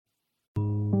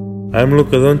I'm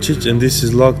Luka Doncic, and this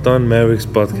is Locked On Mavericks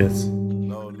podcast.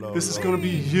 This is gonna be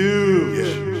huge.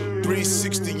 Yeah.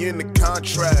 360 in the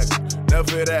contract,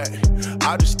 never that.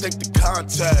 I just take the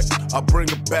contact, I bring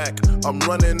it back. I'm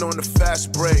running on the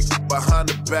fast break, behind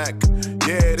the back.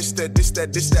 Yeah, this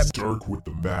that. Dirk with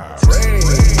the Mavs.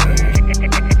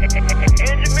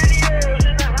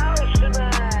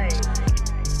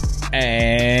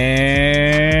 And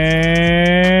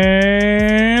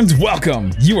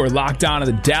welcome. You are locked on to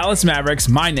the Dallas Mavericks.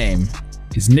 My name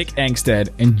is Nick Engstead,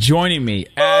 and joining me,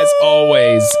 as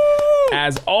always,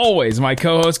 my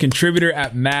co-host, contributor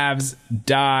at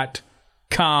Mavs.com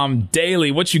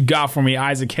daily. What you got for me,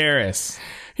 Isaac Harris?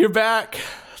 You're back.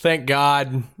 Thank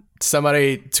God.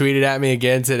 Somebody tweeted at me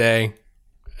again today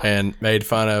and made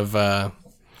fun of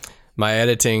my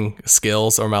editing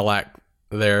skills or my lack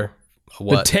there.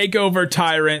 What? The takeover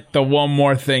tyrant, the one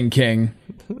more thing king.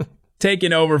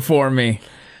 Taking over for me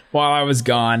while I was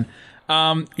gone.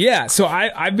 So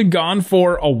I've been gone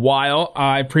for a while.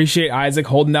 I appreciate Isaac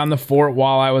holding down the fort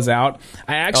while I was out.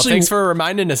 Thanks for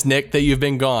reminding us, Nick, that you've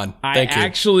been gone. I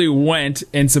actually went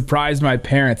and surprised my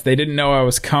parents. They didn't know I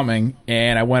was coming,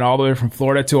 and I went all the way from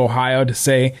Florida to Ohio to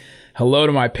say hello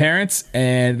to my parents,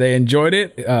 and they enjoyed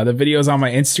it. The video's on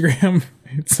my Instagram.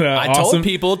 It's I awesome. told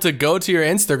people to go to your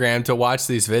Instagram to watch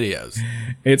these videos.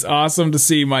 It's awesome to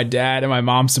see my dad and my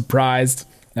mom surprised.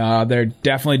 They're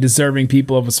definitely deserving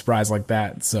people of a surprise like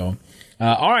that. So,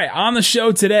 all right, on the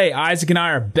show today, Isaac and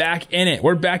I are back in it.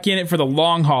 We're back in it for the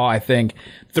long haul, I think,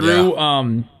 through,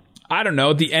 I don't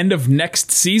know, the end of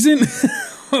next season.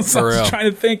 I was trying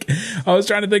to think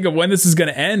of when this is going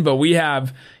to end, but we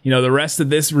have, the rest of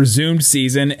this resumed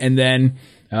season, and then,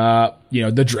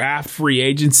 the draft, free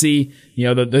agency,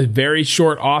 the very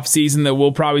short off season that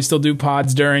we'll probably still do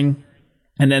pods during.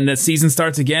 And then the season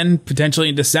starts again, potentially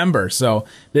in December. So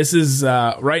this is,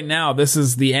 right now, this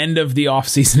is the end of the off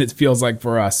season, it feels like,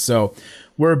 for us. So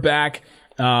we're back.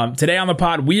 Today on the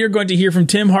pod, we are going to hear from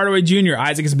Tim Hardaway Jr.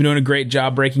 Isaac has been doing a great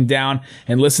job breaking down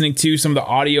and listening to some of the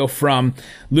audio from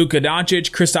Luka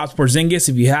Doncic, Kristaps Porzingis.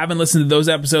 If you haven't listened to those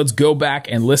episodes, go back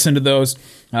and listen to those.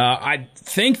 I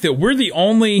think that we're the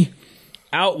only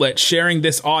outlet sharing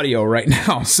this audio right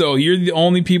now. So you're the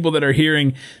only people that are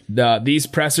hearing these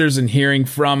pressers and hearing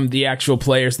from the actual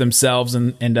players themselves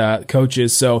and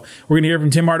coaches. So we're going to hear from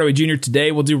Tim Hardaway Jr.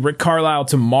 today. We'll do Rick Carlisle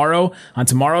tomorrow on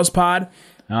tomorrow's pod.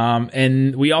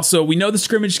 And we know the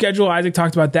scrimmage schedule. Isaac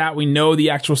talked about that. We know the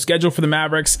actual schedule for the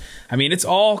Mavericks. I mean, it's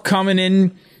all coming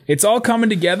in. It's all coming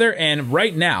together. And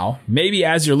right now, maybe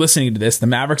as you're listening to this, the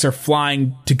Mavericks are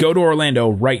flying to go to Orlando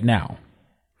right now.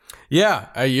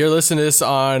 Yeah, you're listening to this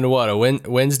on a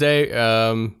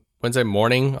Wednesday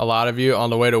morning. A lot of you on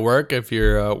the way to work if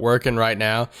you're working right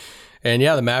now. And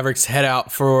yeah, the Mavericks head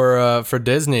out for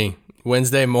Disney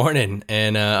Wednesday morning,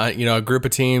 and a group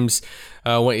of teams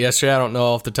went yesterday. I don't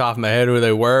know off the top of my head who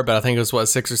they were, but I think it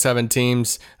was 6 or 7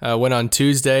 teams went on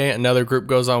Tuesday. Another group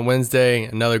goes on Wednesday.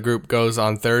 Another group goes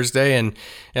on Thursday. And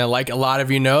like a lot of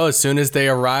you know, as soon as they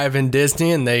arrive in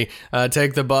Disney and they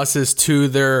take the buses to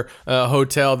their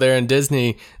hotel there in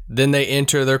Disney, then they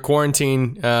enter their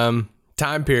quarantine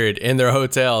time period in their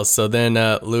hotels. So then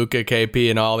Luka, KP,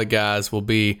 and all the guys will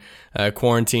be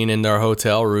quarantined in their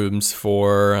hotel rooms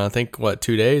for, I think, 2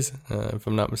 days, if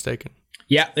I'm not mistaken.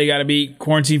 Yeah, they got to be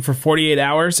quarantined for 48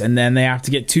 hours, and then they have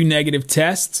to get 2 negative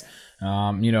tests,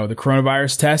 the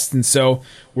coronavirus test. And so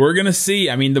we're going to see,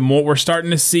 the more we're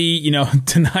starting to see,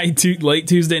 tonight, late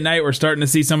Tuesday night, we're starting to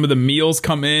see some of the meals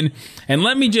come in. And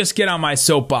let me just get on my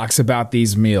soapbox about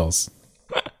these meals.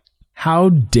 How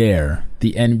dare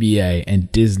the NBA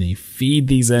and Disney feed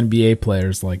these NBA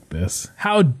players like this?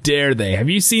 How dare they? Have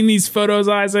you seen these photos,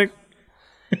 Isaac?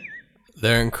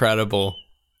 They're incredible.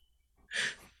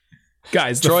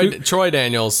 Guys, Troy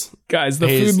Daniels. Guys, the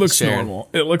food looks normal.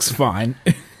 It looks fine.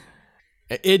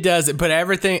 It does. But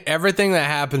everything that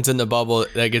happens in the bubble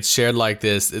that gets shared like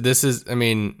this is,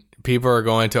 people are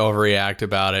going to overreact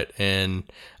about it, and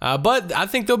but I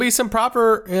think there'll be some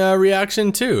proper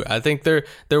reaction too. I think there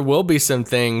will be some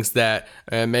things that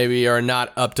maybe are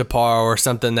not up to par, or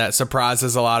something that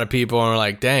surprises a lot of people and are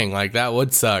like, dang, like that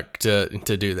would suck to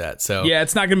do that. So yeah,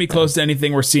 it's not going to be close to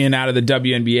anything we're seeing out of the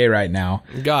WNBA right now.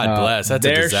 God bless. That's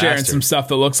a disaster. They're sharing some stuff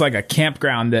that looks like a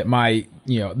campground that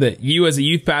that you as a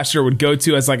youth pastor would go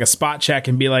to as like a spot check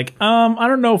and be like, I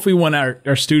don't know if we want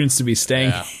our students to be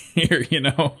staying here,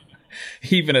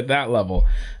 even at that level.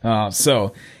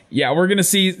 So yeah, you're gonna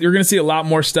see a lot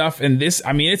more stuff. And this,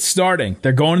 it's starting.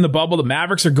 They're going in the bubble. The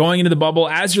Mavericks are going into the bubble.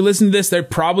 As you're listening to this, they're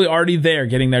probably already there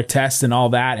getting their tests and all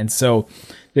that. And so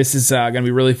this is going to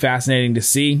be really fascinating to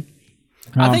see.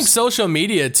 I think social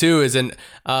media too is a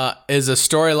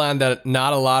storyline that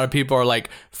not a lot of people are like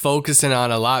focusing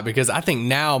on a lot, because I think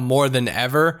now more than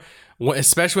ever,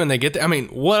 especially when they get there, I mean,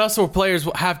 what else will players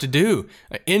have to do?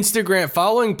 Instagram,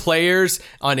 following players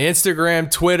on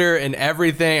Instagram, Twitter, and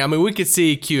everything. I mean, we could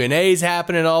see Q&As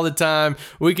happening all the time.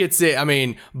 We could see, I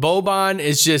mean, Boban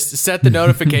is just set the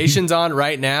notifications on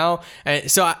right now. And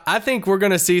so I think we're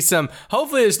going to see some,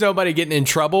 hopefully there's nobody getting in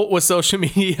trouble with social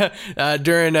media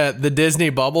during the Disney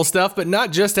bubble stuff, but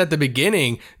not just at the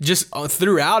beginning, just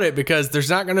throughout it, because there's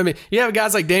not going to be, you have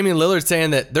guys like Damian Lillard saying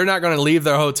that they're not going to leave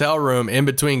their hotel room in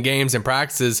between games and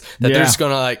practices, that they're just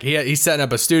gonna like he's setting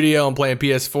up a studio and playing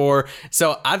PS4.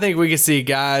 So I think we can see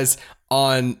guys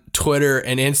on Twitter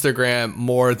and Instagram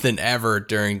more than ever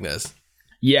during this.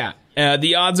 Yeah,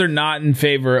 the odds are not in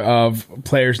favor of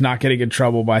players not getting in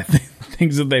trouble by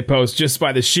things that they post, just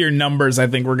by the sheer numbers I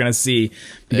think we're going to see,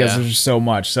 because there's so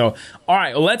much. So, all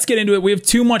right, let's get into it. We have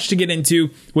too much to get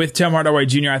into with Tim Hardaway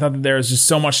Jr. I thought that there was just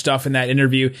so much stuff in that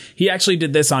interview. He actually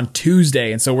did this on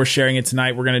Tuesday, and so we're sharing it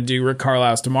tonight. We're going to do Rick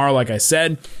Carlisle's tomorrow, like I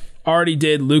said. Already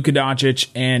did Luka Doncic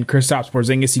and Kristaps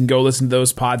Porzingis. You can go listen to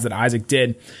those pods that Isaac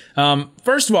did.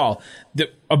 First of all,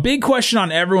 a big question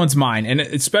on everyone's mind, and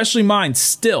especially mine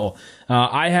still,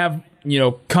 I have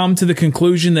come to the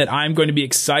conclusion that I'm going to be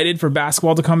excited for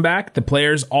basketball to come back. The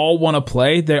players all want to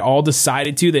play. They all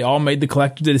decided to. They all made the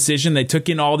collective decision. They took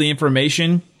in all the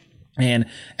information and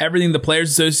everything the Players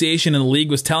Association and the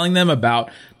league was telling them about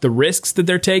the risks that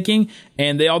they're taking,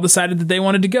 and they all decided that they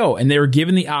wanted to go, and they were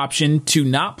given the option to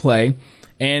not play.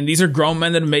 And these are grown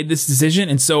men that have made this decision.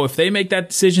 And so if they make that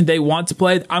decision, they want to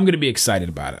play, I'm going to be excited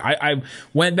about it. I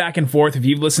went back and forth. If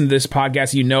you've listened to this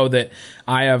podcast, you know that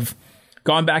I have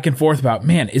gone back and forth about,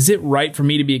 man, is it right for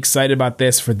me to be excited about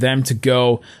this, for them to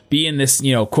go be in this,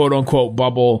 quote unquote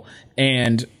bubble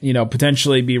and,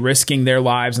 potentially be risking their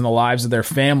lives and the lives of their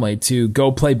family to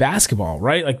go play basketball,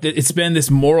 right? Like, it's been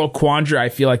this moral quandary, I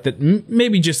feel like, that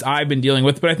maybe just I've been dealing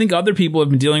with, but I think other people have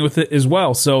been dealing with it as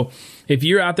well. So if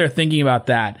you're out there thinking about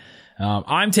that,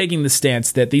 I'm taking the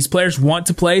stance that these players want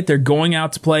to play, they're going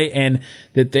out to play, and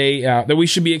that that we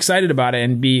should be excited about it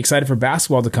and be excited for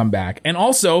basketball to come back. And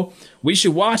also, we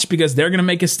should watch, because they're going to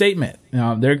make a statement.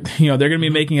 They're going to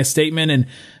be making a statement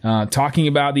and talking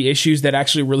about the issues that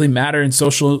actually really matter in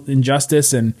social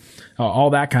injustice and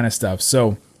all that kind of stuff.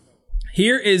 So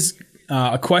here is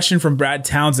a question from Brad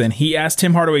Townsend. He asked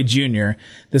Tim Hardaway Jr.,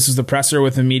 this was the presser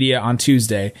with the media on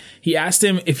Tuesday, he asked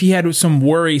him if he had some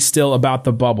worry still about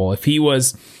the bubble, if he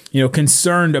was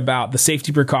concerned about the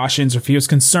safety precautions, or if he was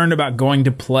concerned about going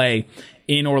to play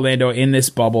in Orlando in this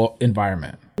bubble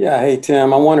environment. Yeah, hey,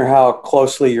 Tim, I wonder how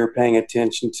closely you're paying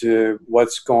attention to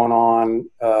what's going on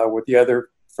with the other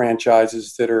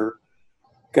franchises that are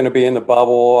going to be in the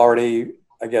bubble already.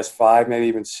 I guess 5, maybe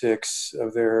even 6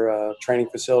 of their training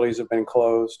facilities have been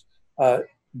closed.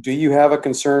 Do you have a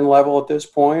concern level at this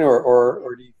point,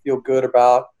 or do you feel good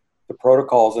about the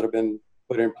protocols that have been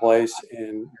put in place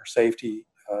and your safety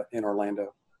in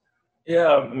Orlando? Yeah,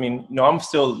 I mean, I'm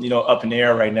still, up in the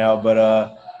air right now, but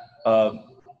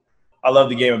I love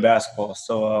the game of basketball.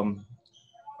 So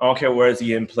I don't care where it's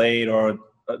getting played or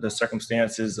the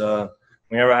circumstances. When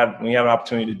you have an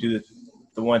opportunity to do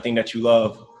the one thing that you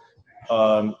love,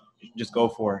 just go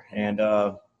for it. And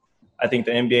I think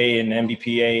the NBA and the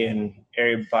NBPA and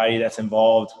everybody that's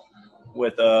involved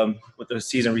with the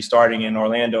season restarting in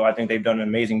Orlando, I think they've done an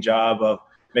amazing job of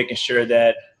making sure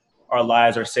that our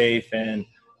lives are safe and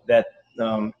that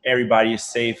everybody is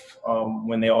safe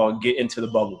when they all get into the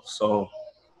bubble. So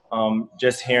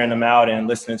just hearing them out and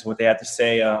listening to what they have to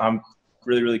say, I'm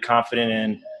really, really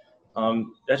confident. And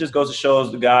that just goes to show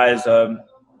the guys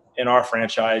in our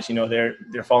franchise,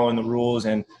 they're following the rules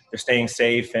and they're staying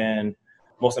safe, and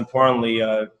most importantly,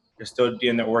 they're still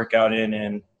getting their workout in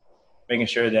and making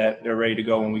sure that they're ready to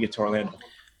go when we get to Orlando.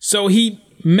 So he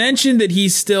mentioned that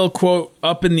he's still, quote,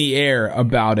 up in the air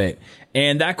about it.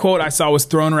 And that quote I saw was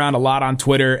thrown around a lot on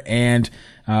Twitter, and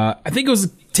I think it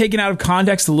was taken out of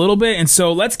context a little bit. And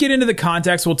so let's get into the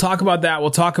context. We'll talk about that.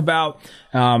 We'll talk about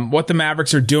what the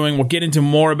Mavericks are doing. We'll get into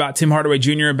more about Tim Hardaway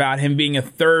Jr., about him being the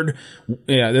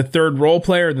third role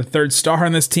player, the third star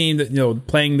on this team,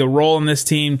 playing the role in this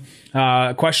team.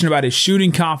 A question about his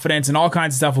shooting confidence and all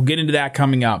kinds of stuff. We'll get into that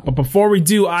coming up. But before we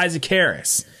do, Isaac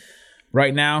Harris,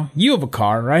 right now, you have a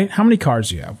car, right? How many cars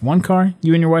do you have? 1 car?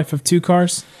 You and your wife have 2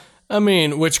 cars? I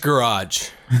mean, which garage?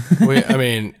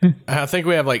 I think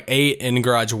we have like 8 in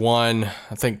garage 1.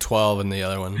 I think 12 in the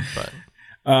other one. But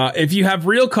If you have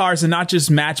real cars and not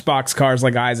just Matchbox cars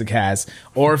like Isaac has,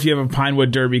 or if you have a Pinewood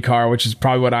Derby car, which is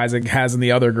probably what Isaac has in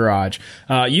the other garage,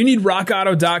 you need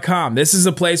rockauto.com. This is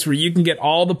a place where you can get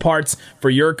all the parts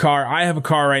for your car. I have a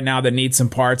car right now that needs some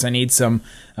parts. I need some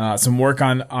work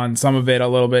on some of it a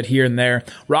little bit here and there.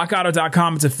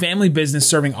 rockauto.com. It's a family business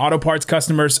serving auto parts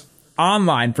customers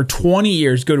online for 20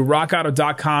 years. Go to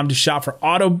rockauto.com to shop for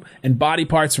auto and body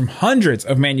parts from hundreds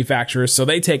of manufacturers. So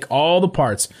they take all the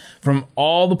parts from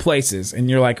all the places, and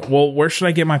you're like, well, where should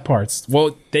I get my parts?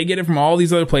 Well, they get it from all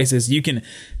these other places. You can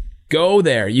go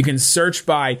there. You can search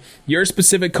by your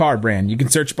specific car brand. You can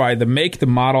search by the make, the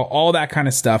model, all that kind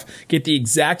of stuff. Get the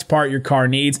exact part your car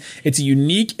needs. It's a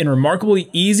unique and remarkably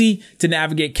easy to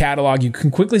navigate catalog. You can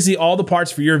quickly see all the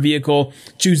parts for your vehicle,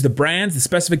 choose the brands, the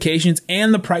specifications,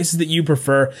 and the prices that you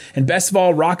prefer. And best of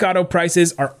all, Rock Auto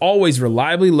prices are always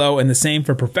reliably low, and the same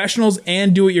for professionals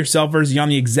and do-it-yourselfers. You're on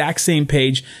the exact same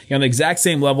page. You're on the exact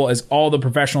same level as all the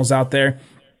professionals out there.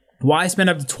 Why spend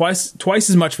up to twice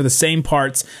as much for the same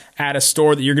parts at a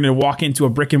store that you're going to walk into, a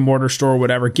brick and mortar store or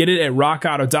whatever? Get it at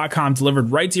rockauto.com,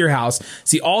 delivered right to your house.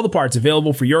 See all the parts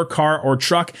available for your car or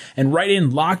truck, and write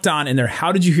in Locked On in their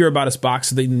How Did You Hear About Us box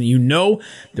so that you know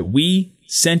that we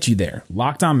sent you there.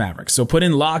 Locked On Mavericks. So put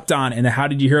in Locked On in the How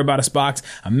Did You Hear About Us box.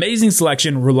 Amazing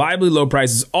selection, reliably low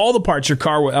prices, all the parts your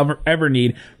car will ever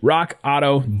need.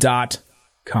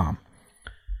 rockauto.com.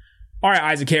 All right,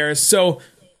 Isaac Harris. So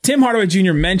Tim Hardaway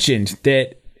Jr. mentioned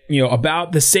that,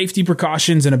 about the safety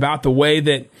precautions and about the way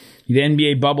that the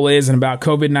NBA bubble is, and about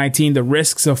COVID-19, the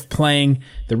risks of playing,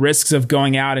 the risks of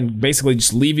going out and basically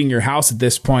just leaving your house at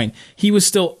this point. He was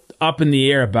still up in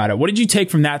the air about it. What did you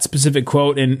take from that specific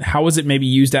quote, and how was it maybe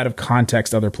used out of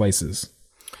context other places?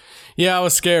 Yeah, I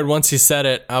was scared once he said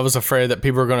it. I was afraid that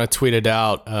people were going to tweet it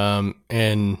out.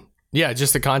 And yeah,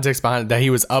 just the context behind it, that he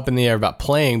was up in the air about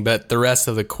playing, but the rest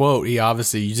of the quote, you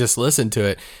just listened to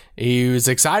it. He was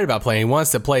excited about playing. He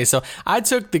wants to play. So I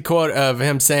took the quote of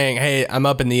him saying, hey, I'm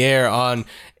up in the air on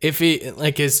if he,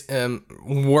 like, his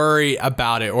worry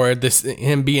about it, or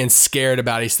him being scared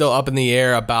about it. He's still up in the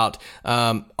air about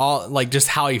just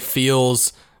how he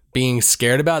feels being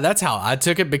scared about it. That's how I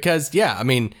took it, because, yeah, I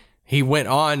mean, he went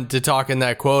on to talk in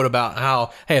that quote about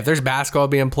how, hey, if there's basketball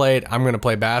being played, I'm going to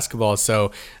play basketball.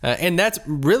 So, and that's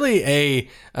really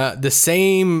the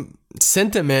same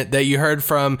sentiment that you heard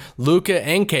from Luka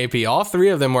and KP. All three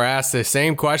of them were asked the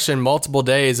same question multiple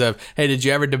days of, hey, did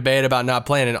you ever debate about not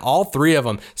playing? And all three of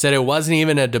them said it wasn't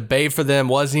even a debate for them,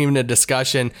 wasn't even a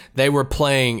discussion. They were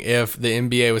playing if the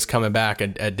NBA was coming back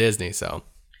at Disney. So,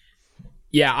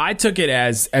 yeah, I took it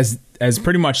as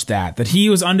pretty much that he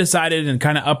was undecided and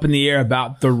kind of up in the air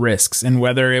about the risks and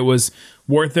whether it was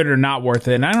worth it or not worth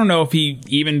it. And I don't know if he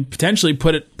even potentially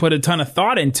put a ton of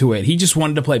thought into it. He just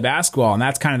wanted to play basketball, and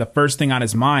that's kind of the first thing on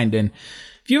his mind. And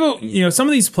if you some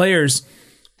of these players,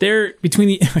 they're between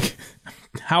the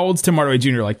how old's Tim Hardaway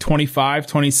Jr.? Like 25,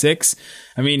 26?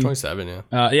 I mean, 27,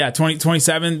 yeah.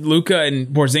 27. Luka and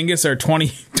Porzingis are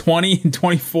 20 and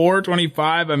 24,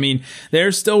 25. I mean,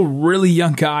 they're still really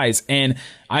young guys. And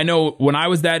I know when I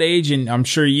was that age, and I'm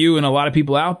sure you and a lot of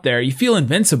people out there, you feel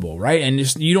invincible, right? And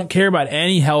just, you don't care about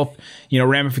any health,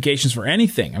 ramifications for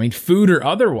anything. I mean, food or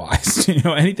otherwise,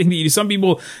 anything that you do. Some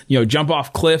people, jump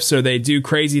off cliffs, or they do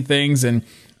crazy things, and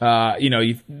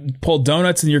you pull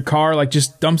donuts in your car, like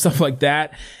just dumb stuff like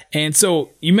that. And so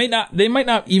they might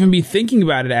not even be thinking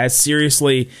about it as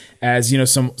seriously as,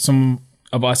 some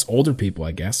of us older people,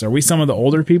 I guess. Are we some of the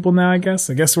older people now, I guess?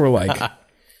 I guess we're like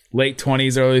late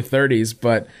 20s, early 30s,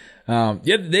 but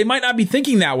they might not be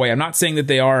thinking that way. I'm not saying that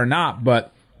they are or not,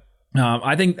 but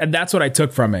I think that's what I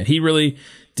took from it. He really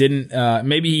didn't,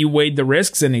 maybe he weighed the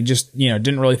risks, and he just,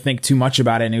 didn't really think too much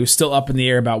about it. And he was still up in the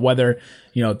air about whether,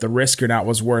 the risk or not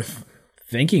was worth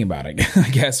thinking about it, I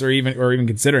guess, or even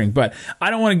considering. But I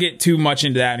don't want to get too much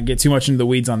into that and get too much into the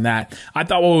weeds on that. I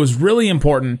thought what was really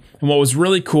important and what was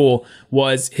really cool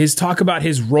was his talk about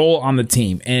his role on the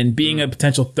team and being a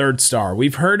potential third star.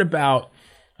 We've heard about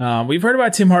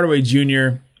Tim Hardaway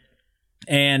Jr.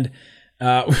 and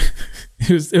it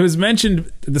was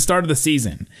mentioned at the start of the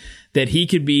season that he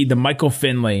could be the Michael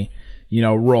Finley,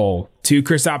 role to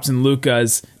Kristaps and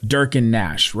Luka's Dirk and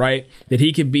Nash, right? That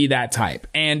he could be that type.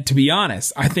 And to be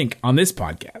honest, I think on this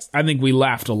podcast, we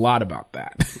laughed a lot about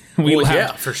that.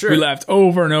 Yeah, for sure. We laughed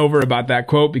over and over about that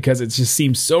quote because it just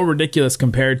seems so ridiculous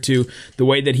compared to the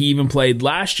way that he even played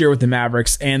last year with the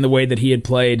Mavericks and the way that he had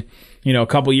played, a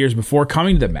couple years before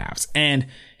coming to the Mavs. And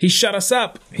he shut us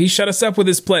up. He shut us up with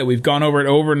his play. We've gone over it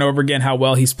over and over again, how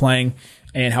well he's playing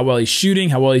and how well he's shooting,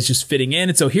 how well he's just fitting in.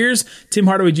 And so here's Tim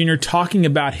Hardaway Jr. talking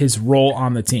about his role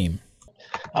on the team.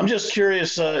 I'm just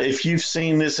curious if you've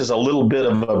seen this as a little bit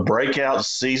of a breakout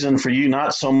season for you,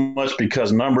 not so much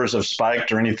because numbers have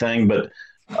spiked or anything, but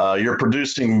you're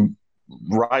producing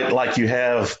right like you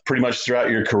have pretty much throughout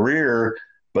your career,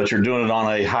 but you're doing it on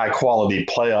a high quality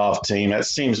playoff team. That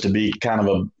seems to be kind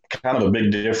of a big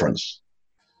difference.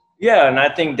 Yeah, and I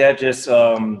think that just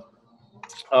I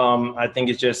think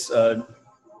it's just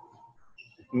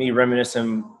me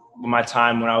reminiscing with my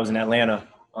time when I was in Atlanta.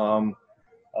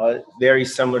 Very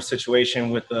similar situation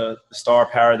with the star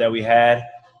power that we had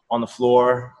on the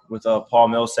floor with Paul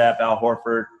Millsap, Al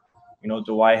Horford,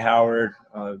 Dwight Howard,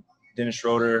 Dennis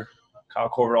Schroeder, Kyle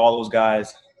Korver, all those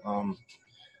guys.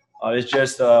 It's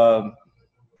just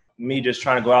me just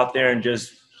trying to go out there and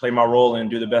just play my role and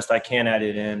do the best I can at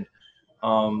it. And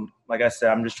like I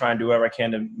said, I'm just trying to do whatever I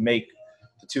can to make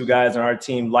the two guys on our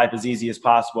team life as easy as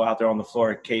possible out there on the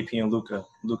floor, KP and Luka,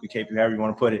 KP, however you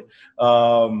want to put it.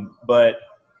 But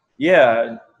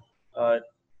yeah,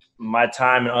 my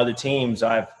time in other teams,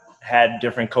 I've had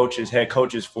different head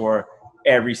coaches for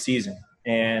every season.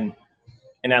 And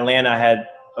in Atlanta, I had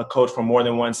a coach for more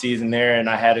than one season there, and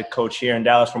I had a coach here in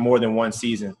Dallas for more than one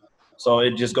season. So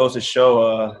it just goes to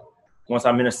show once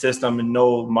I'm in a system and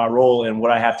know my role and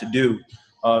what I have to do,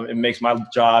 it makes my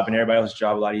job and everybody else's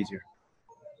job a lot easier.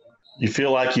 You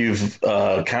feel like you've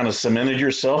kind of cemented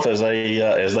yourself as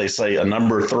as they say, a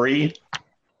number three?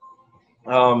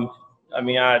 At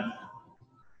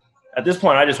this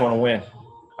point, I just want to win.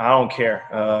 I don't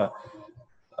care.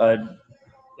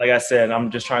 Like I said,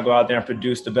 I'm just trying to go out there and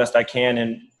produce the best I can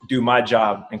and do my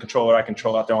job and control what I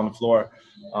control out there on the floor.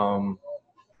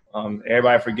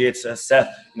 Everybody forgets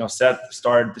Seth. Seth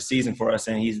started the season for us,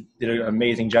 and he did an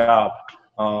amazing job.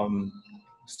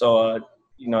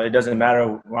 It doesn't matter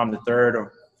when I'm the third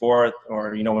or fourth,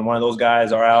 or when one of those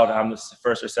guys are out, I'm the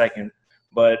first or second.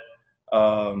 But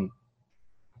I'm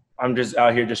just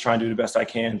out here just trying to do the best I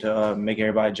can to make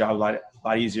everybody's job a lot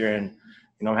easier, and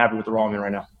I'm happy with the role I'm in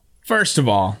right now. First of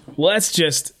all, let's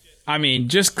just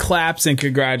claps and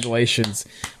congratulations.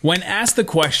 When asked the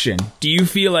question, do you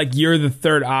feel like you're the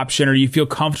third option, or do you feel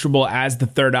comfortable as the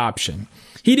third option?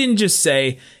 He didn't just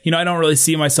say, I don't really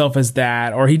see myself as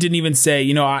that, or he didn't even say,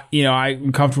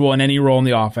 I'm comfortable in any role in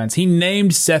the offense. He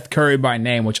named Seth Curry by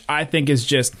name, which I think is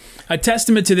just a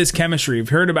testament to this chemistry. We've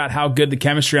heard about how good the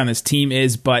chemistry on this team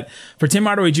is, but for Tim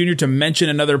Hardaway Jr. to mention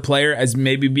another player as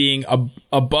maybe being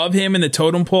above him in the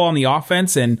totem pole on the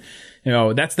offense, and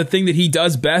that's the thing that he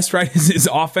does best, right? Is his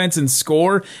offense and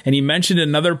score. And he mentioned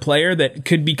another player that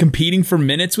could be competing for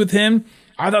minutes with him.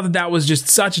 I thought that was just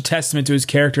such a testament to his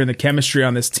character and the chemistry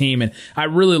on this team. And I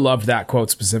really loved that quote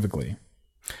specifically.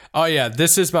 Oh, yeah.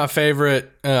 This is my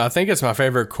favorite. I think it's my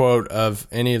favorite quote of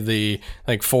any of the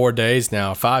 5 days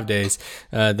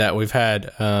that we've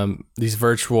had these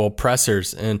virtual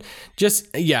pressers. And just,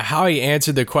 how he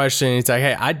answered the question. He's like,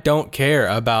 hey, I don't care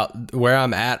about where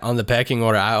I'm at on the pecking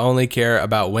order. I only care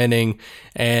about winning.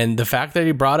 And the fact that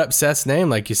he brought up Seth's name,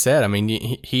 like you said, I mean,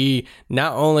 he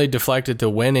not only deflected to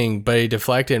winning, but he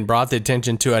deflected and brought the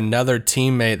attention to another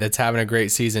teammate that's having a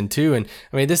great season too. And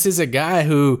I mean, this is a guy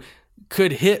who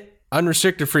could hit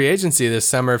unrestricted free agency this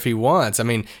summer if he wants. I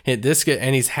mean,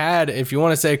 and he's had, if you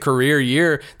want to say career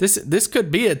year, this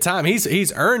could be a time.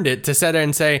 He's earned it to sit there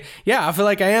and say, yeah, I feel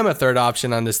like I am a third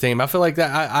option on this team. I feel like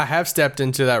that I have stepped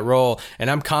into that role, and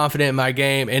I'm confident in my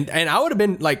game. And I would have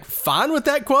been fine with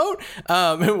that quote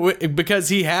because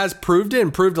he has proved it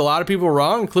and proved a lot of people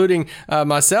wrong, including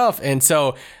myself. And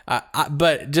so,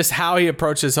 but just how he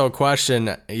approached this whole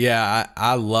question, I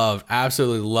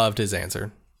absolutely loved his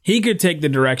answer. He could take the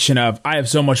direction of, I have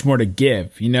so much more to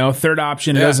give. Third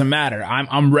option, it doesn't matter.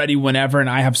 I'm ready whenever, and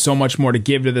I have so much more to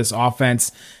give to this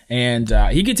offense. And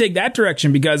he could take that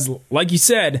direction because, like you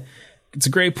said, it's a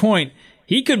great point.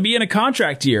 He could be in a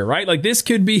contract year, right? This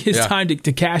could be his time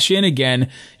to cash in again,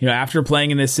 after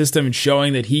playing in this system and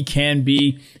showing that he can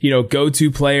be,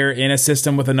 go-to player in a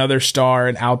system with another star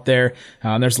and out there.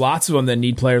 There's lots of them that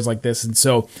need players like this. And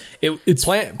so it's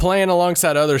playing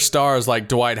alongside other stars like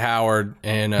Dwight Howard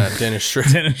and Dennis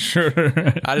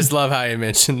Schroeder. I just love how you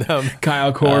mentioned them.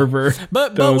 Kyle Korver.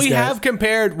 But we have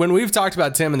compared, when we've talked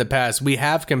about Tim in the past, we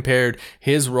have compared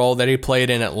his role that he played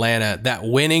in Atlanta, that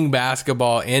winning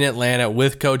basketball in Atlanta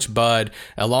with Coach Bud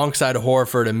alongside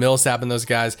Horford and Millsap and those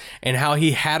guys, and how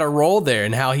he had a role there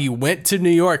and how he went to New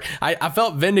York. I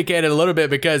felt vindicated a little bit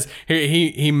because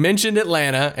he mentioned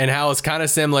Atlanta and how it's kind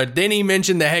of similar. Then he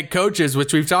mentioned the head coaches,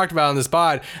 which we've talked about on this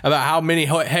pod, about how many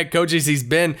head coaches he's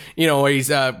been, he's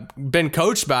been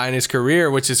coached by in his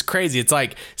career, which is crazy. It's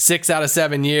like 6 out of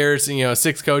 7 years,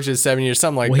 6 coaches, 7 years,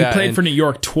 something like that. He played for New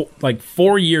York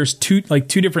 4 years, two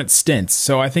different stints.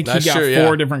 So I think he got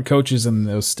 4 different coaches in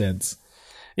those stints.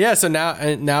 Yeah, so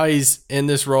now he's in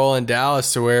this role in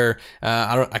Dallas to where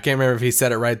I can't remember if he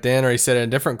said it right then or he said it in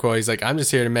a different quote. He's like, I'm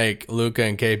just here to make Luka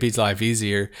and KP's life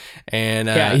easier. And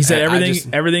he said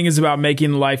everything is about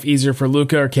making life easier for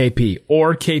Luka or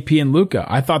KP and Luka.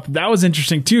 I thought that was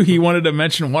interesting too. He wanted to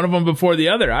mention one of them before the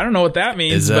other. I don't know what that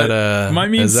means, but it might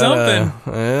mean something.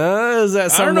 Is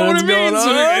that something that's going on?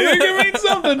 It can mean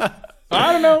something.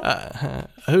 I don't know.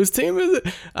 Whose team is it?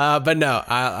 But no,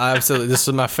 I absolutely. This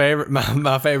was my favorite,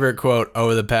 my favorite quote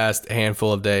over the past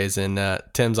handful of days, and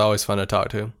Tim's always fun to talk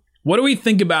to. What do we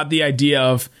think about the idea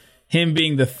of him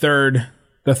being the third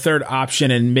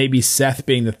option, and maybe Seth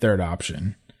being the third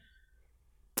option?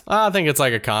 I think it's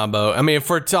like a combo. I mean, if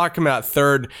we're talking about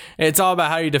third, it's all about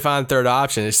how you define third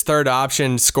option. It's third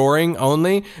option scoring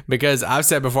only, because I've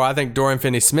said before, I think Dorian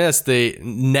Finney-Smith's the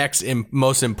next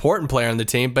most important player on the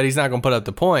team, but he's not going to put up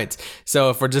the points. So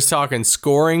if we're just talking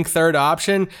scoring third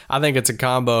option, I think it's a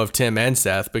combo of Tim and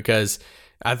Seth, because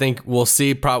I think we'll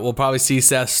probably see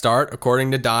Seth start, according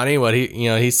to Donnie, what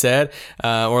he said,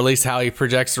 or at least how he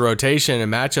projects the rotation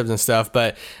and matchups and stuff.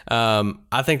 But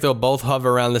I think they'll both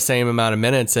hover around the same amount of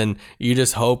minutes, and you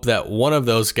just hope that one of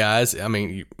those guys, I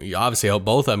mean, you obviously hope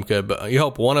both of them could, but you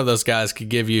hope one of those guys could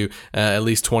give you at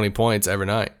least 20 points every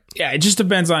night. Yeah, it just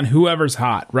depends on whoever's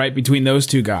hot, right? Between those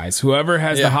two guys, whoever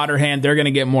has the hotter hand, they're going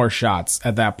to get more shots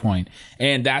at that point.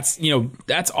 And that's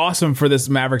awesome for this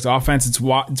Mavericks offense. It's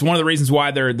one of the reasons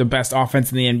why they're the best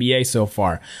offense in the NBA so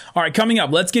far. All right, coming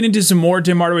up, let's get into some more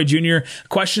Tim Hardaway Jr.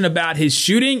 Question about his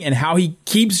shooting and how he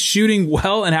keeps shooting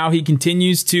well and how he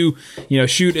continues to,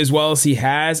 shoot as well as he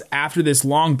has after this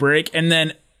long break. And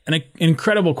then an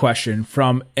incredible question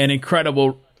from an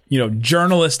incredible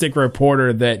journalistic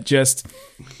reporter that just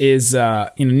is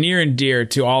near and dear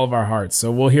to all of our hearts.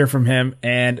 So we'll hear from him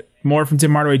and more from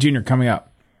Tim Hardaway Jr. coming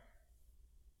up.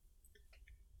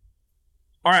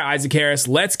 All right, Isaac Harris,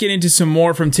 let's get into some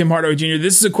more from Tim Hardaway Jr.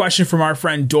 This is a question from our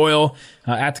friend Doyle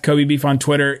at the Kobe Beef on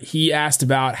Twitter. He asked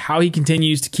about how he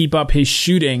continues to keep up his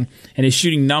shooting and his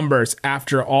shooting numbers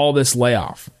after all this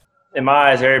layoff. In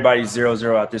my eyes, everybody's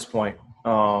 0-0 at this point.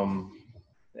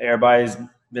 Everybody's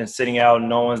been sitting out.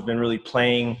 No one's been really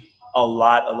playing a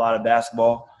lot of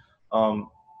basketball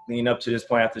leading up to this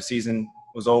point after the season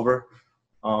was over.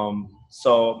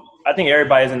 So I think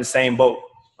everybody's in the same boat.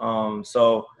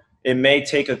 So it may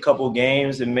take a couple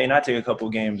games. It may not take a couple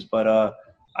games, but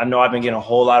I know I've been getting a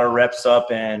whole lot of reps up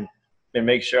and been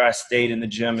making sure I stayed in the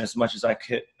gym as much as I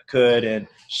could and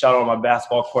shot on my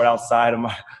basketball court outside of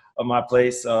my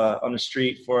place on the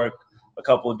street for a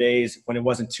couple of days when it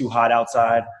wasn't too hot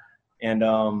outside. And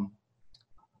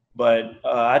but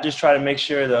I just try to make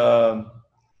sure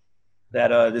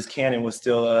that this cannon was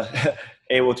still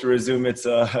able to resume its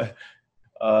time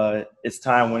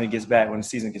when the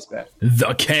season gets back.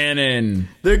 The cannon.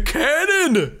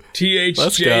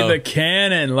 THJ the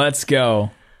cannon. Let's go.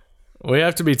 We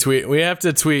have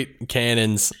to tweet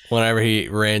cannons whenever he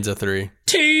rains a 3.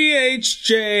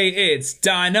 THJ, it's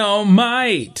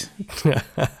dynamite.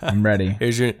 I'm ready.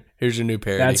 Here's your new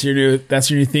parody. That's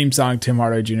your new theme song, Tim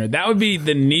Hardaway Jr. That would be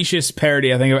the nichest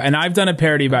parody I think of. And I've done a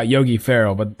parody about Yogi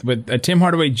Ferrell, but with a Tim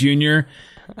Hardaway Jr.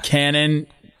 canon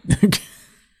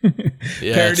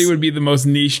parody would be the most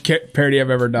niche parody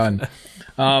I've ever done.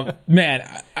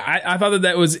 Man, I thought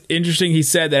that was interesting. He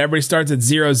said that everybody starts at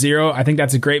 0-0. I think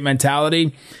that's a great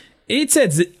mentality. It's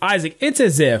as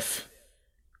if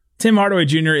Tim Hardaway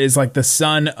Jr. is like the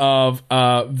son of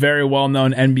a very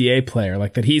well-known NBA player,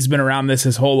 like that he's been around this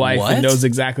his whole life and knows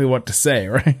exactly what to say,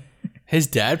 right? His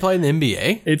dad played in the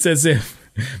NBA? It's as if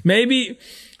maybe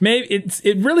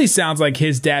it really sounds like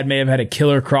his dad may have had a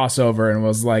killer crossover and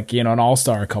was like, an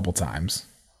all-star a couple times.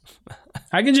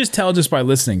 I can just tell just by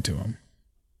listening to him.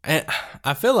 And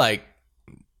I feel like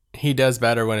he does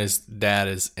better when his dad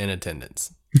is in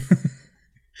attendance.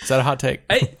 Is that a hot take?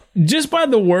 Just by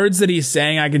the words that he's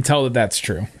saying, I can tell that that's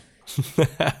true.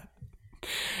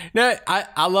 No,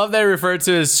 I love that he referred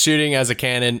to his shooting as a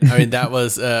cannon. I mean, that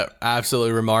was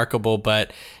absolutely remarkable.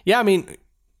 But yeah, I mean,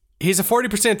 he's a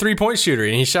 40% 3-point shooter,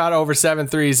 and he shot over 7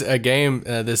 threes a game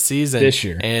this season. This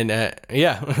year. And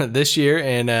this year.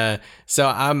 And so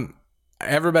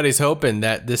everybody's hoping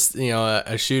that this,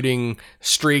 a shooting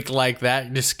streak like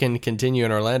that just can continue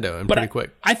in Orlando and pretty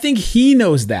quick. I think he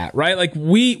knows that, right? Like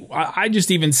I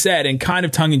just even said, and kind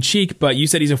of tongue in cheek, but you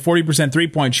said he's a 40%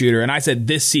 3-point shooter, and I said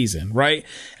this season, right?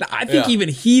 And I think even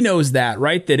he knows that,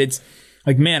 right? That it's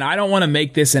like, man, I don't want to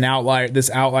make this an outlier, this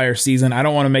outlier season. I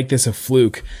don't want to make this a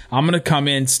fluke. I'm going to come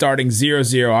in starting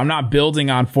 0-0. I'm not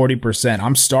building on 40%.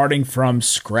 I'm starting from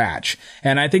scratch.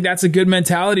 And I think that's a good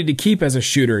mentality to keep as a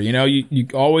shooter. You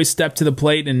always step to the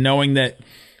plate and knowing that,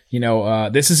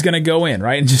 this is going to go in,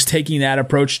 right? And just taking that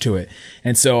approach to it.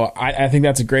 And so I think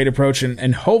that's a great approach.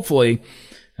 And hopefully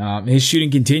his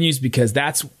shooting continues, because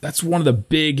that's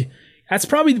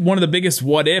probably one of the biggest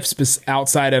what ifs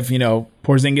outside of,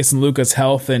 Porzingis and Luka's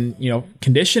health and,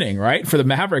 conditioning, right? For the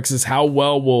Mavericks is how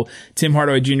well will Tim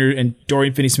Hardaway Jr. and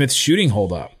Dorian Finney-Smith's shooting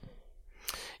hold up?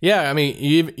 Yeah, I mean,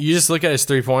 you just look at his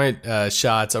 3-point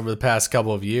shots over the past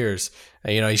couple of years.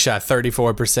 He shot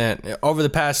 34%. Over the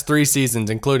past 3 seasons,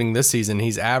 including this season,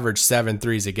 he's averaged 7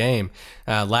 threes a game.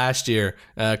 Last year,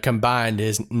 combined,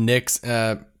 his Knicks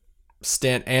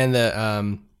stint and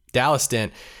the Dallas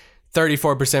stint,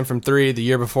 34% from 3. The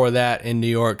year before that in New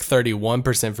York,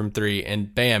 31% from 3.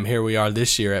 And bam, here we are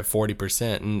this year at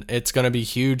 40%. And it's going to be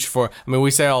huge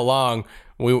we say all along,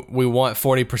 we want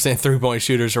 40% 3-point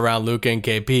shooters around Luka and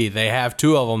KP. They have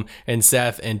 2 of them in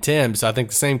Seth and Tim. So I think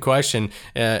the same question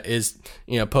is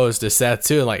posed to Seth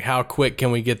too. Like, how quick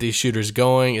can we get these shooters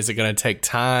going? Is it going to take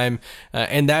time?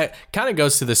 And that kind of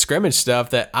goes to the scrimmage stuff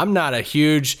that I'm not a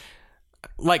huge...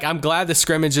 I'm glad the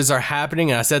scrimmages are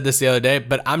happening, and I said this the other day,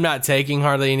 but I'm not taking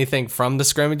hardly anything from the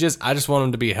scrimmages. I just want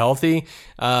them to be healthy.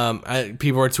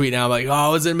 People are tweeting out like,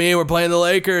 "Oh, is it me? We're playing the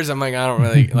Lakers." I'm like, I don't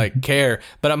really care,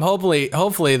 but I'm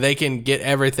hopefully they can get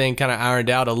everything kind of ironed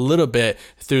out a little bit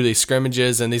through these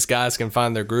scrimmages, and these guys can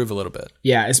find their groove a little bit.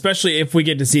 Yeah, especially if we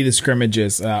get to see the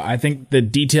scrimmages. I think the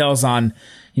details on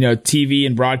TV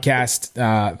and broadcast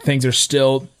things are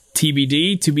still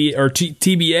TBD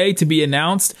TBA to be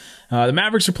announced. The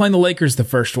Mavericks are playing the Lakers the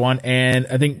first one, and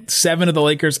I think 7 of the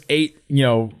Lakers' 8,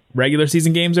 regular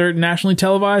season games are nationally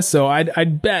televised. So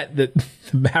I'd bet that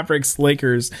the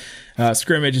Mavericks-Lakers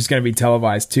scrimmage is going to be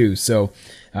televised too. So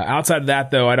outside of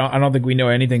that, though, I don't think we know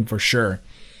anything for sure.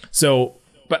 So,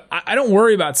 but I don't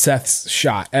worry about Seth's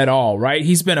shot at all, right?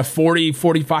 He's been a 40,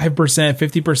 45%,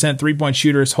 50% 3-point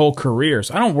shooter his whole career.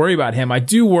 So I don't worry about him. I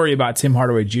do worry about Tim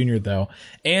Hardaway Jr., though,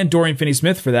 and Dorian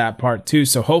Finney-Smith for that part, too.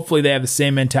 So hopefully they have the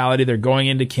same mentality. They're going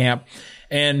into camp.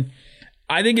 And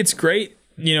I think it's great.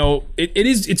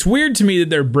 It's weird to me that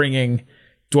they're bringing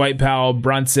Dwight Powell,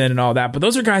 Brunson, and all that, but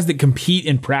those are guys that compete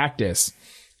in practice.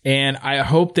 And I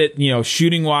hope that,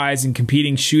 shooting-wise and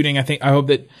competing shooting, I hope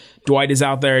that Dwight is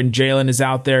out there and Jalen is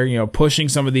out there, pushing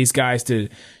some of these guys to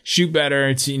shoot better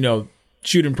and to,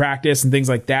 shoot in practice and things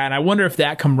like that. And I wonder if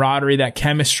that camaraderie, that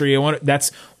chemistry,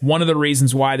 that's one of the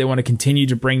reasons why they want to continue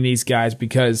to bring these guys,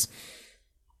 because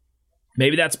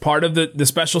maybe that's part of the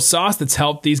special sauce that's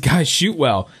helped these guys shoot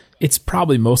well. It's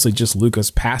probably mostly just Luka's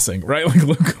passing, right?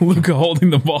 Like Luka holding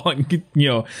the ball and,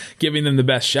 giving them the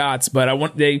best shots.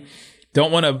 But they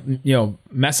don't want to,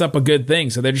 mess up a good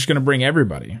thing. So they're just going to bring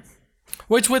everybody.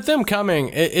 Which, with them coming,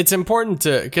 it's important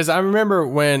because I remember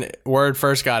when word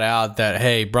first got out that,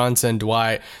 hey, Brunson,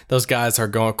 Dwight, those guys are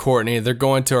going, Courtney, they're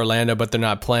going to Orlando, but they're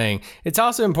not playing. It's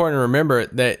also important to remember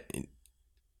that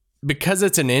because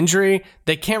it's an injury,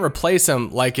 they can't replace him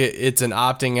like it's an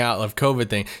opting out of COVID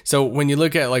thing. So when you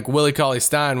look at like Willie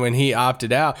Cauley-Stein, when he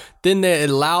opted out, then they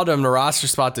allowed him the roster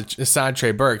spot to sign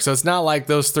Trey Burke. So it's not like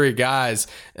those 3 guys,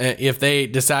 if they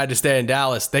decide to stay in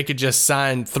Dallas, they could just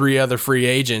sign 3 other free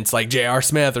agents like J.R.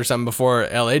 Smith or something before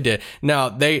LA did.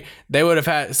 No, they would have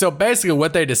had. So basically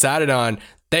what they decided on,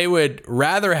 they would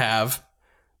rather have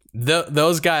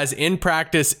those guys in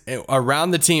practice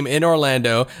around the team in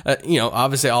Orlando,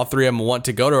 obviously all 3 of them want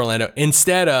to go to Orlando,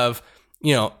 instead of,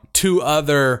 2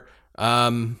 other, I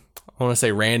want to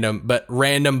say random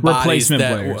bodies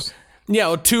players.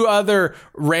 2 other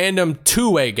random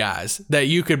 2-way guys that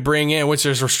you could bring in, which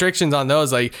there's restrictions on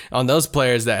those, like on those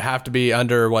players that have to be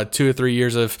under 2 or 3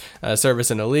 years of service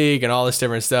in the league and all this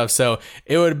different stuff. So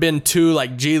it would have been 2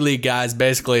 like G League guys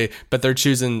basically, but they're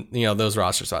choosing, those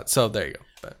roster spots. So there you go.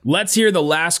 Let's hear the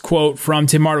last quote from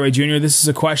Tim Hardaway Jr. This is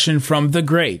a question from the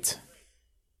great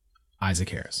Isaac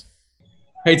Harris.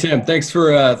 Hey, Tim, thanks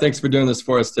for doing this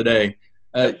for us today.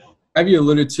 Have you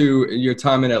alluded to your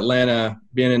time in Atlanta,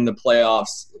 being in the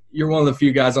playoffs? You're one of the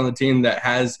few guys on the team that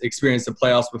has experienced the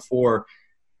playoffs before.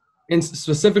 And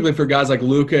specifically for guys like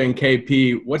Luka and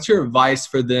KP, what's your advice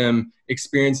for them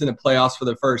experiencing the playoffs for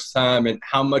the first time, and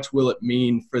how much will it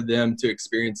mean for them to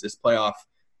experience this playoff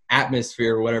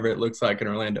atmosphere, whatever it looks like in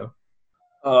Orlando?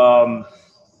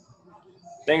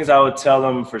 Things I would tell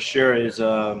them for sure is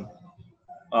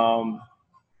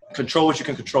control what you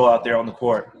can control out there on the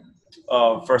court.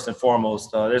 First and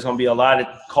foremost, there's going to be a lot of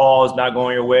calls not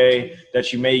going your way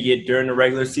that you may get during the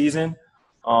regular season,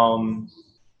 and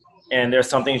there's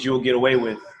some things you will get away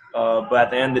with. But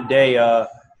at the end of the day,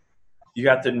 you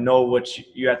have to know what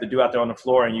you have to do out there on the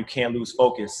floor, and you can't lose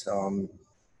focus.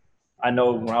 I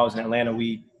know when I was in Atlanta,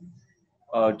 we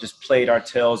just played our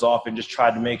tails off and just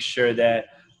tried to make sure that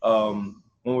when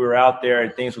we were out there,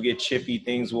 things will get chippy,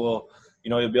 things will,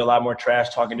 there'll be a lot more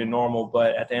trash talking than normal.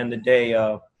 But at the end of the day,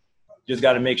 you just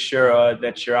got to make sure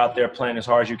that you're out there playing as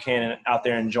hard as you can and out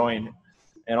there enjoying it.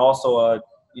 And also,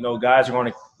 guys are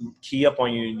going to key up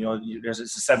on you. It's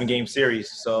a 7-game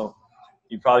series, so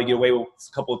you probably get away with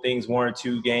a couple of things, 1 or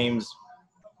 2 games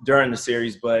during the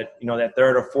series. But, that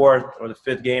 3rd or 4th or the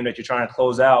 5th game that you're trying to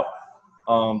close out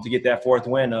to get that 4th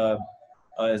win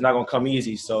is not going to come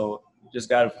easy. So just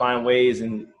got to find ways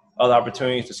and other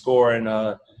opportunities to score and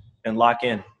lock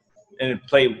in. And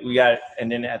play, we got –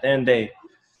 and then at the end of the day,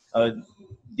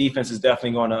 defense is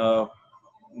definitely going to,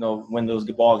 win those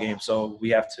good ball games. So we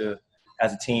have to,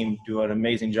 as a team, do an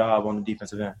amazing job on the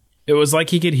defensive end. It was like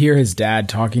he could hear his dad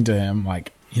talking to him,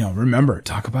 like, remember,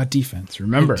 talk about defense.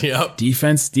 Remember, Yep.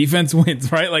 defense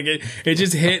wins, right? Like it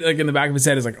just hit like in the back of his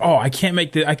head. It's like, oh, I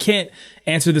can't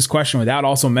answer this question without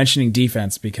also mentioning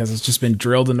defense because it's just been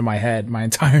drilled into my head my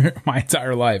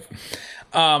entire life.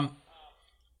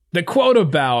 The quote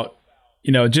about,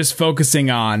 just focusing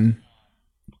on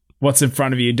what's in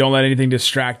front of you, don't let anything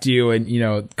distract you,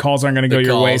 and calls aren't going to go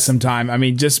your way sometime. I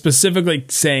mean, just specifically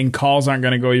saying calls aren't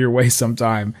going to go your way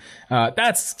sometime.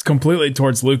 That's completely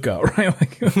towards Luka, right?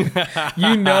 Like,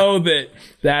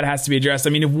 that has to be addressed.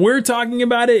 I mean, if we're talking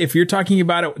about it, if you're talking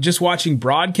about it just watching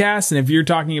broadcasts, and if you're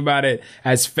talking about it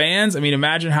as fans, I mean,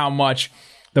 imagine how much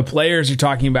the players are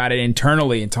talking about it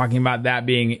internally and talking about that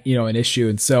being, an issue.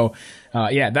 And so,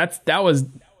 that was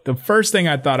the first thing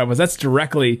I thought of was that's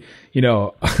directly,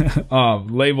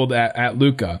 labeled at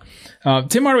Luka.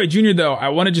 Tim Hardaway Jr., though, I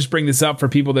want to just bring this up for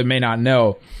people that may not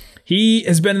know. He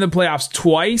has been in the playoffs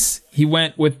twice. He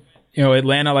went with,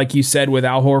 Atlanta, like you said, with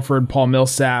Al Horford, Paul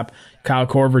Millsap, Kyle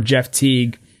Korver, Jeff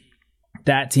Teague,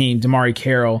 that team, DeMar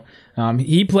Carroll.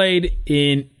 He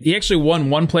actually won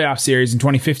one playoff series in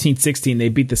 2015-16. They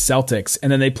beat the Celtics,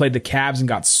 and then they played the Cavs and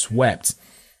got swept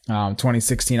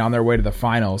 2016 on their way to the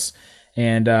finals.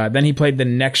 And then he played the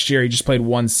next year. He just played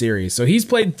one series. So he's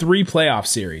played 3 playoff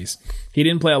series. He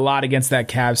didn't play a lot against that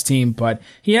Cavs team, but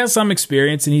he has some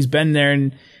experience, and he's been there,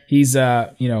 and he's,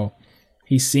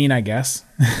 he's seen, I guess.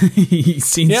 He's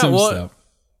seen some stuff.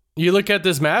 You look at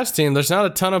this Mavs team, there's not a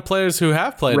ton of players who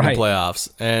have played in the playoffs.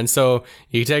 And so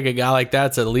you take a guy like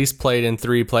that's at least played in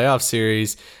 3 playoff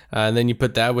series, and then you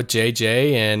put that with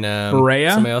JJ and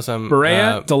Barea, somebody else.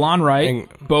 DeLon Wright,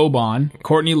 Boban,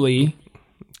 Courtney Lee,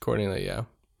 yeah.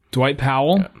 Dwight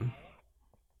Powell. Yeah.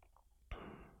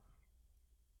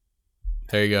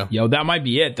 There you go. Yo, that might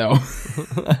be it, though.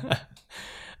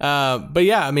 But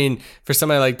yeah, I mean, for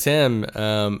somebody like Tim,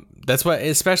 that's what,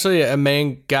 especially a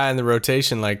main guy in the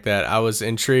rotation like that, I was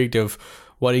intrigued of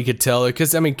what he could tell.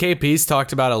 Because, I mean, KP's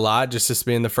talked about a lot, just this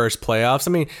being the first playoffs.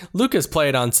 I mean, Luka's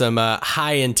played on some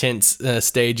high intense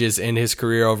stages in his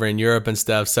career over in Europe and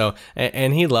stuff. So,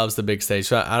 and he loves the big stage.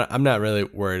 So I'm not really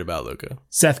worried about Luka.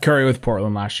 Seth Curry with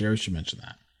Portland last year. We should mention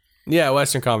that. Yeah,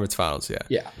 Western Conference Finals. Yeah.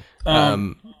 Yeah.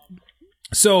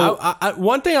 So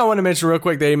one thing I want to mention real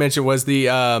quick that he mentioned was the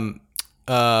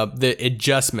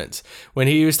adjustments when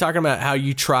he was talking about how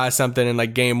you try something in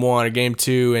like game 1 or game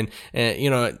 2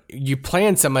 and you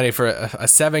plan somebody for a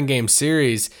 7-game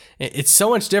series. It's so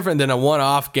much different than a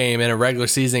one-off game in a regular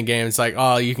season game. It's like,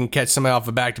 oh, you can catch somebody off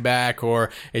a back-to-back,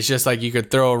 or it's just like you could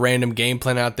throw a random game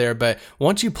plan out there. But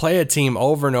once you play a team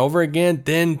over and over again,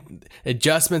 then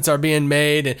adjustments are being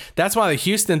made. And that's why the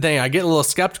Houston thing, I get a little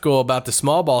skeptical about the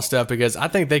small ball stuff, because I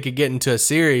think they could get into a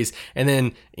series and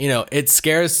then, it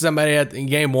scares somebody in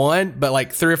game 1, but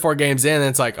like 3 or 4 games in,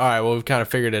 it's like, all right, well, we've kind of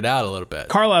figured it out a little bit.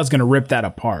 Carlisle's going to rip that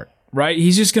apart, right?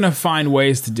 He's just going to find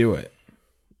ways to do it.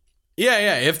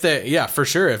 Yeah, for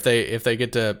sure. If they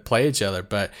get to play each other,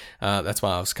 but that's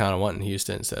why I was kind of wanting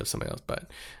Houston instead of somebody else.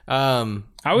 But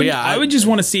I would just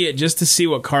want to see it just to see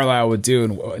what Carlisle would do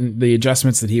and the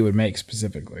adjustments that he would make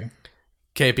specifically.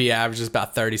 KP averages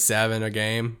about 37 a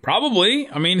game. Probably.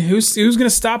 I mean, who's going to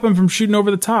stop him from shooting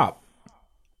over the top?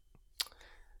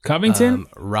 Covington?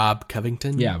 Rob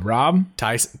Covington. Yeah, Rob.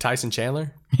 Tyson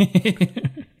Chandler.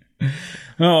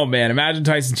 Oh, man. Imagine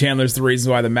Tyson Chandler's the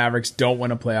reason why the Mavericks don't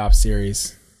win a playoff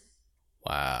series.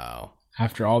 Wow.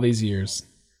 After all these years.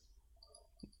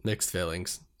 Mixed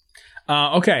feelings.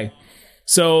 Okay.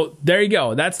 So there you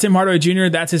go. That's Tim Hardaway Jr.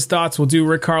 That's his thoughts. We'll do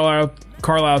Rick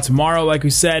Carlisle tomorrow, like we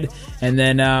said, and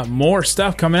then more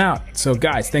stuff coming out. So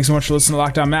guys, thanks so much for listening to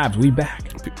Locked On Mavs. We back.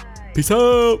 Peace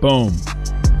out. Boom.